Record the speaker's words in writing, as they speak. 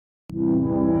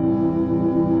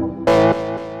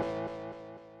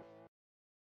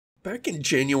Back in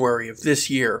January of this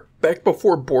year, back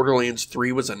before Borderlands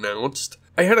 3 was announced,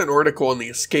 I had an article on the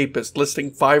Escapist listing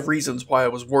 5 reasons why I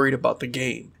was worried about the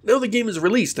game. Now the game is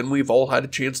released and we've all had a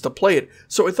chance to play it,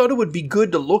 so I thought it would be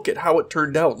good to look at how it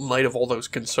turned out in light of all those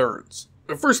concerns.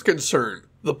 The first concern,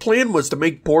 the plan was to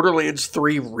make Borderlands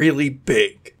 3 really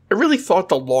big. I really thought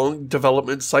the long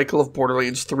development cycle of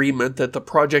Borderlands 3 meant that the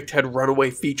project had runaway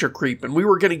feature creep and we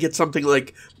were going to get something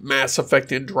like Mass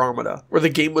Effect Andromeda, where the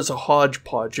game was a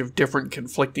hodgepodge of different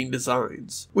conflicting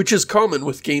designs, which is common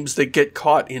with games that get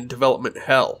caught in development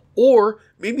hell. Or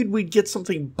maybe we'd get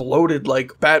something bloated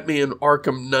like Batman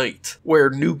Arkham Knight, where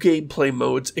new gameplay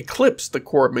modes eclipse the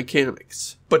core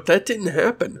mechanics. But that didn't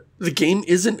happen. The game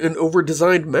isn't an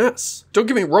over-designed mess. Don't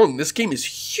get me wrong, this game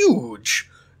is huge.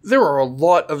 There are a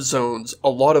lot of zones, a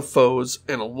lot of foes,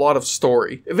 and a lot of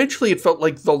story. Eventually it felt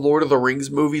like the Lord of the Rings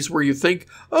movies where you think,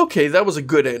 okay, that was a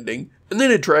good ending, and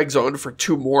then it drags on for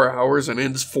 2 more hours and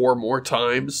ends 4 more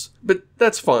times. But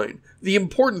that's fine. The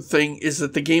important thing is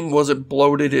that the game wasn't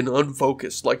bloated and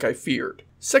unfocused like I feared.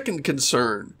 Second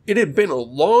concern, it had been a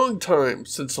long time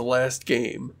since the last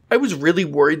game. I was really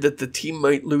worried that the team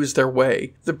might lose their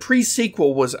way. The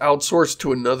pre-sequel was outsourced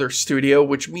to another studio,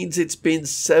 which means it's been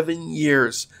 7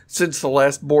 years since the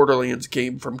last Borderlands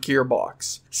game from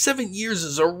Gearbox. 7 years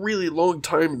is a really long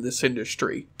time in this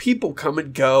industry. People come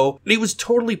and go, and it was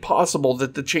totally possible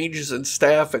that the changes in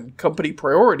staff and company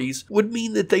priorities would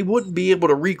mean that they wouldn't be able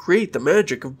to recreate the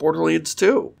magic of Borderlands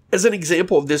 2. As an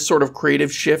example of this sort of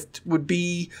creative shift would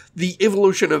be the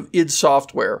evolution of id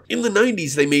Software. In the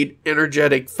 90s, they made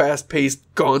energetic,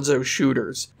 fast-paced gonzo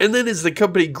shooters. And then as the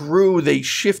company grew, they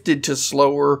shifted to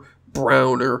slower,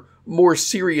 browner, more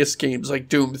serious games like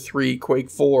Doom 3,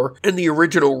 Quake 4, and the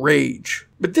original Rage.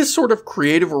 But this sort of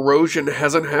creative erosion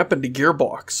hasn't happened to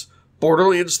Gearbox.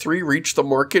 Borderlands 3 reached the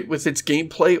market with its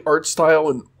gameplay, art style,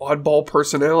 and oddball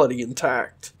personality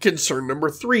intact. Concern number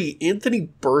 3, Anthony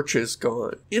Birch is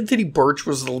gone. Anthony Birch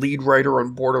was the lead writer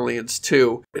on Borderlands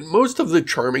 2, and most of the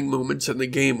charming moments in the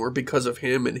game were because of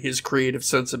him and his creative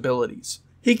sensibilities.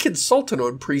 He consulted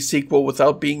on Pre-Sequel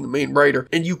without being the main writer,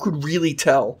 and you could really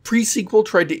tell. Pre-Sequel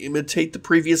tried to imitate the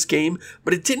previous game,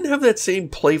 but it didn't have that same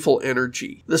playful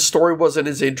energy. The story wasn't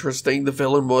as interesting, the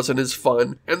villain wasn't as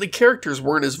fun, and the characters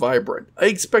weren't as vibrant. I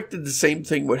expected the same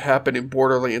thing would happen in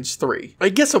Borderlands 3. I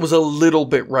guess I was a little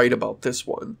bit right about this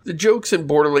one. The jokes in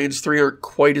Borderlands 3 aren't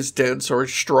quite as dense or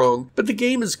as strong, but the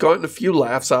game has gotten a few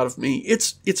laughs out of me.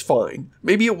 It's fine.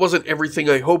 Maybe it wasn't everything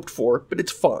I hoped for, but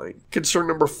it's fine. Concern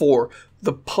number 4.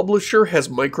 The publisher has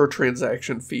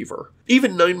microtransaction fever.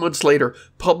 Even 9 months later,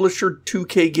 publisher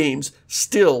 2K Games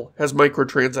still has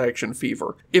microtransaction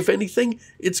fever. If anything,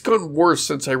 it's gone worse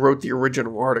since I wrote the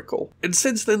original article. And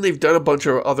since then, they've done a bunch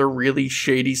of other really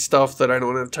shady stuff that I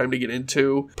don't have time to get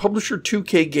into. Publisher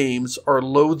 2K Games are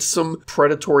loathsome,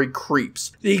 predatory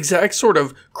creeps. The exact sort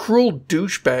of cruel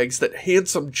douchebags that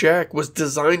Handsome Jack was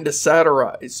designed to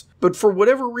satirize. But for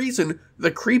whatever reason,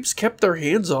 the creeps kept their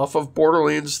hands off of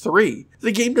Borderlands 3.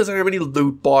 The game doesn't have any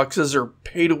loot boxes or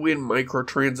pay-to-win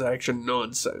microtransaction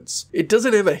nonsense. It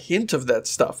doesn't have a hint of that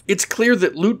stuff. It's clear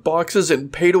that loot boxes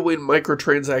and pay-to-win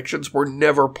microtransactions were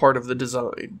never part of the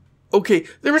design. Okay,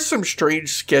 there was some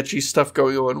strange, sketchy stuff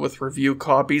going on with review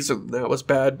copies, and that was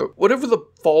bad, but whatever the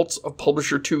faults of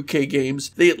publisher 2K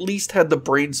Games, they at least had the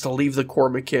brains to leave the core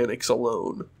mechanics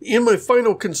alone. And my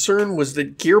final concern was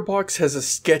that Gearbox has a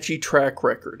sketchy track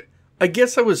record. I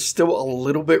guess I was still a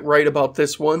little bit right about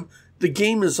this one. The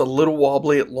game is a little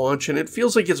wobbly at launch, and it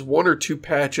feels like it's 1 or 2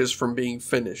 patches from being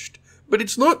finished. But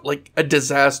it's not like a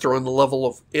disaster on the level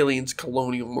of Aliens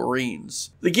Colonial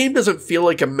Marines. The game doesn't feel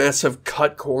like a mess of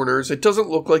cut corners. It doesn't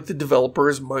look like the developer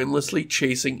is mindlessly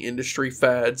chasing industry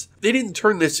fads. They didn't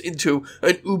turn this into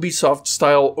an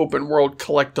Ubisoft-style open-world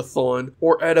collect-a-thon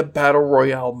or add a battle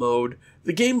royale mode.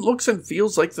 The game looks and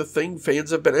feels like the thing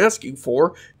fans have been asking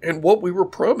for and what we were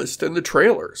promised in the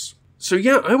trailers. So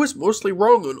yeah, I was mostly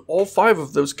wrong on all 5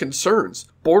 of those concerns.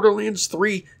 Borderlands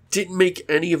 3 didn't make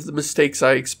any of the mistakes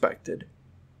I expected.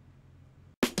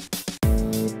 On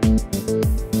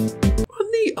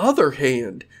the other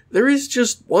hand, there is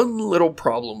just one little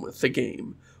problem with the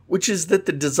game, which is that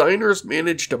the designers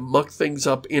managed to muck things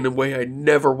up in a way I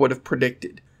never would have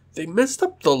predicted. They messed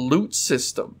up the loot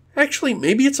system. Actually,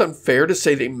 maybe it's unfair to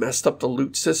say they messed up the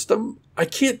loot system. I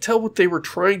can't tell what they were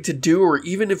trying to do or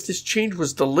even if this change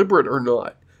was deliberate or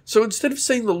not. So instead of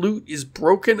saying the loot is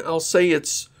broken, I'll say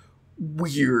it's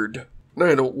weird.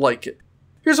 I don't like it.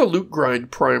 Here's a loot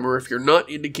grind primer if you're not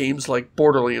into games like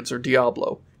Borderlands or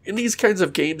Diablo. In these kinds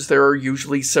of games, there are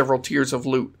usually several tiers of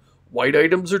loot. White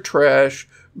items are trash,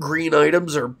 green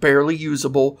items are barely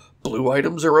usable, blue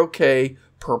items are okay,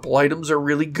 Purple items are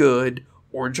really good,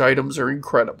 orange items are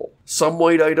incredible. Some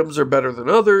white items are better than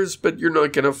others, but you're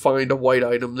not going to find a white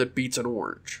item that beats an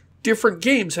orange. Different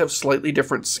games have slightly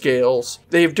different scales.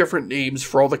 They have different names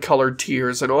for all the colored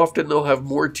tiers, and often they'll have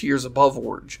more tiers above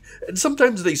orange. And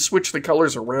sometimes they switch the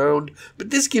colors around,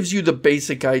 but this gives you the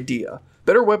basic idea.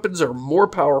 Better weapons are more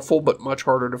powerful, but much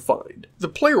harder to find. The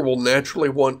player will naturally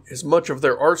want as much of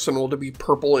their arsenal to be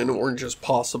purple and orange as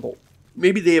possible.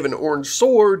 Maybe they have an orange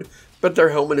sword, but their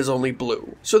helmet is only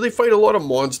blue. So they fight a lot of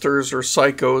monsters or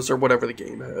psychos or whatever the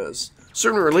game has.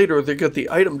 Sooner or later, they get the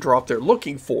item drop they're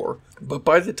looking for, but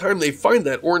by the time they find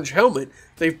that orange helmet,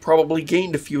 they've probably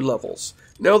gained a few levels.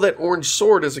 Now that orange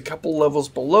sword is a couple levels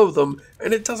below them,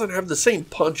 and it doesn't have the same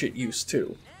punch it used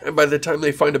to. And by the time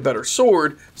they find a better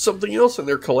sword, something else in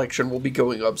their collection will be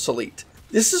going obsolete.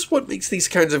 This is what makes these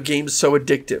kinds of games so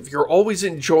addictive. You're always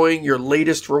enjoying your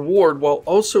latest reward while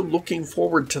also looking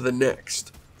forward to the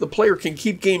next. The player can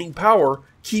keep gaining power,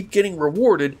 keep getting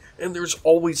rewarded, and there's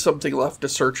always something left to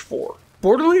search for.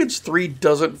 Borderlands 3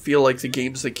 doesn't feel like the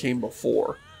games that came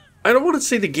before. I don't want to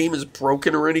say the game is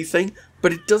broken or anything,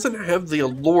 but it doesn't have the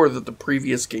allure that the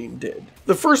previous game did.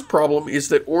 The first problem is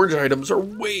that orange items are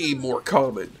way more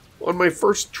common. On my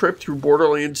first trip through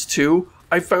Borderlands 2,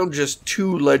 I found just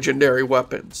 2 legendary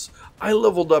weapons. I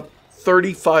leveled up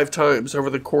 35 times over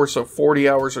the course of 40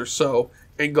 hours or so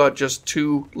and got just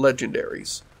 2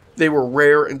 legendaries. They were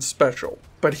rare and special.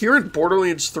 But here in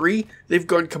Borderlands 3, they've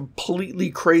gone completely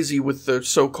crazy with the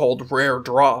so-called rare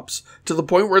drops, to the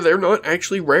point where they're not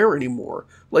actually rare anymore.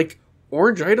 Like,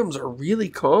 orange items are really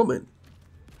common.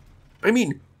 I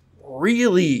mean,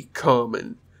 really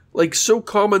common. Like, so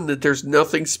common that there's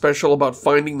nothing special about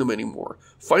finding them anymore.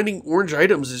 Finding orange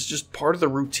items is just part of the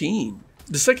routine.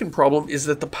 The second problem is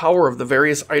that the power of the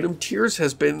various item tiers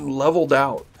has been leveled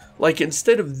out. Like,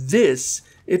 instead of this,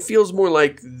 it feels more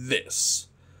like this.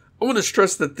 I want to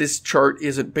stress that this chart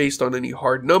isn't based on any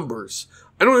hard numbers.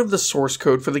 I don't have the source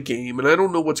code for the game, and I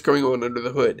don't know what's going on under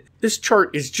the hood. This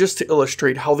chart is just to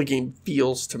illustrate how the game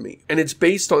feels to me, and it's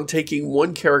based on taking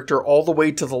one character all the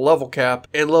way to the level cap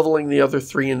and leveling the other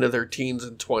 3 into their teens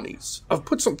and 20s. I've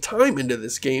put some time into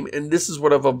this game, and this is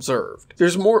what I've observed.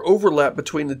 There's more overlap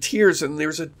between the tiers, and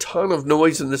there's a ton of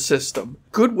noise in the system.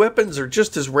 Good weapons are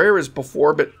just as rare as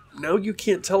before, but now you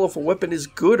can't tell if a weapon is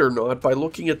good or not by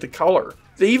looking at the color.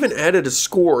 They even added a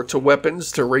score to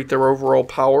weapons to rate their overall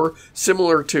power,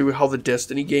 similar to how the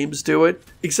Destiny games do it,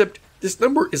 except this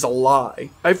number is a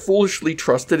lie. I foolishly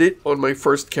trusted it on my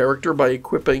first character by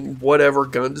equipping whatever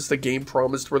guns the game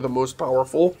promised were the most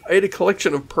powerful. I had a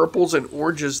collection of purples and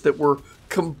oranges that were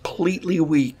completely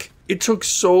weak. It took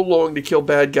so long to kill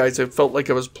bad guys I felt like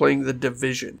I was playing The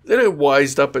Division. Then I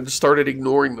wised up and started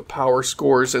ignoring the power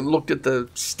scores and looked at the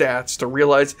stats to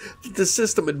realize that the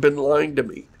system had been lying to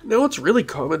me. Now it's really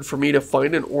common for me to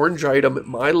find an orange item at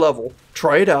my level,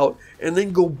 try it out, and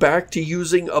then go back to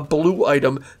using a blue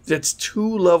item that's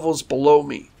 2 levels below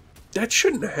me. That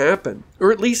shouldn't happen,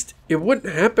 or at least it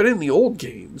wouldn't happen in the old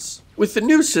games. With the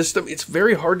new system, it's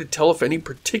very hard to tell if any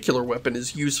particular weapon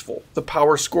is useful. The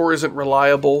power score isn't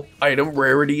reliable, item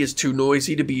rarity is too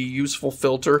noisy to be a useful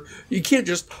filter. You can't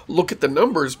just look at the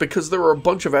numbers because there are a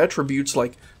bunch of attributes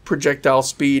like projectile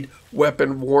speed,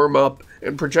 weapon warm-up,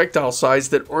 and projectile size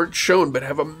that aren't shown but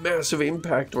have a massive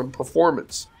impact on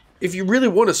performance. If you really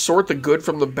want to sort the good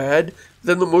from the bad,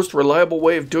 then the most reliable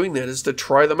way of doing that is to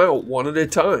try them out one at a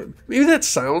time. Maybe that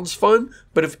sounds fun,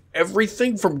 but if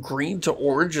everything from green to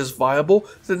orange is viable,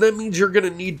 then that means you're going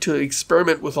to need to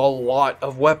experiment with a lot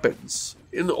of weapons.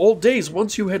 In the old days,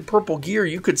 once you had purple gear,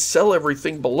 you could sell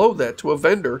everything below that to a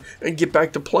vendor and get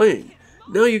back to playing.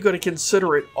 Now you've got to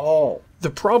consider it all. The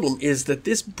problem is that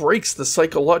this breaks the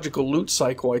psychological loot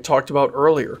cycle I talked about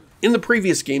earlier. In the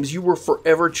previous games, you were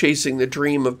forever chasing the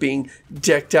dream of being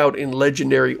decked out in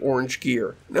legendary orange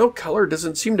gear. Now color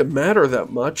doesn't seem to matter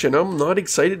that much, and I'm not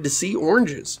excited to see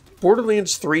oranges.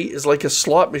 Borderlands 3 is like a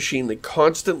slot machine that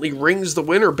constantly rings the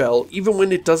winner bell even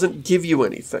when it doesn't give you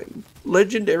anything.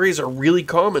 Legendaries are really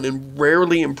common and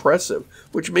rarely impressive,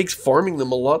 which makes farming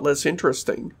them a lot less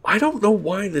interesting. I don't know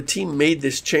why the team made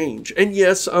this change, and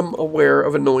yes, I'm aware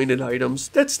of anointed items.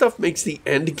 That stuff makes the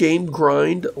end game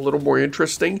grind a little more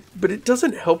interesting, but it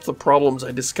doesn't help the problems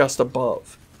I discussed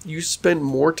above. You spend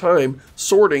more time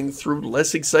sorting through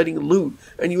less exciting loot,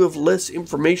 and you have less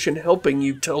information helping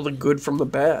you tell the good from the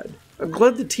bad. I'm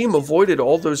glad the team avoided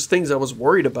all those things I was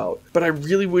worried about, but I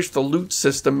really wish the loot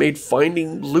system made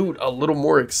finding loot a little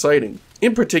more exciting.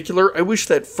 In particular, I wish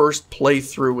that first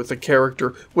playthrough with a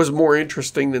character was more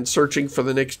interesting than searching for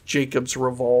the next Jacob's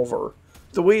revolver.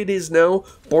 The way it is now,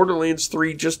 Borderlands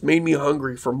 3 just made me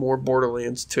hungry for more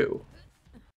Borderlands 2.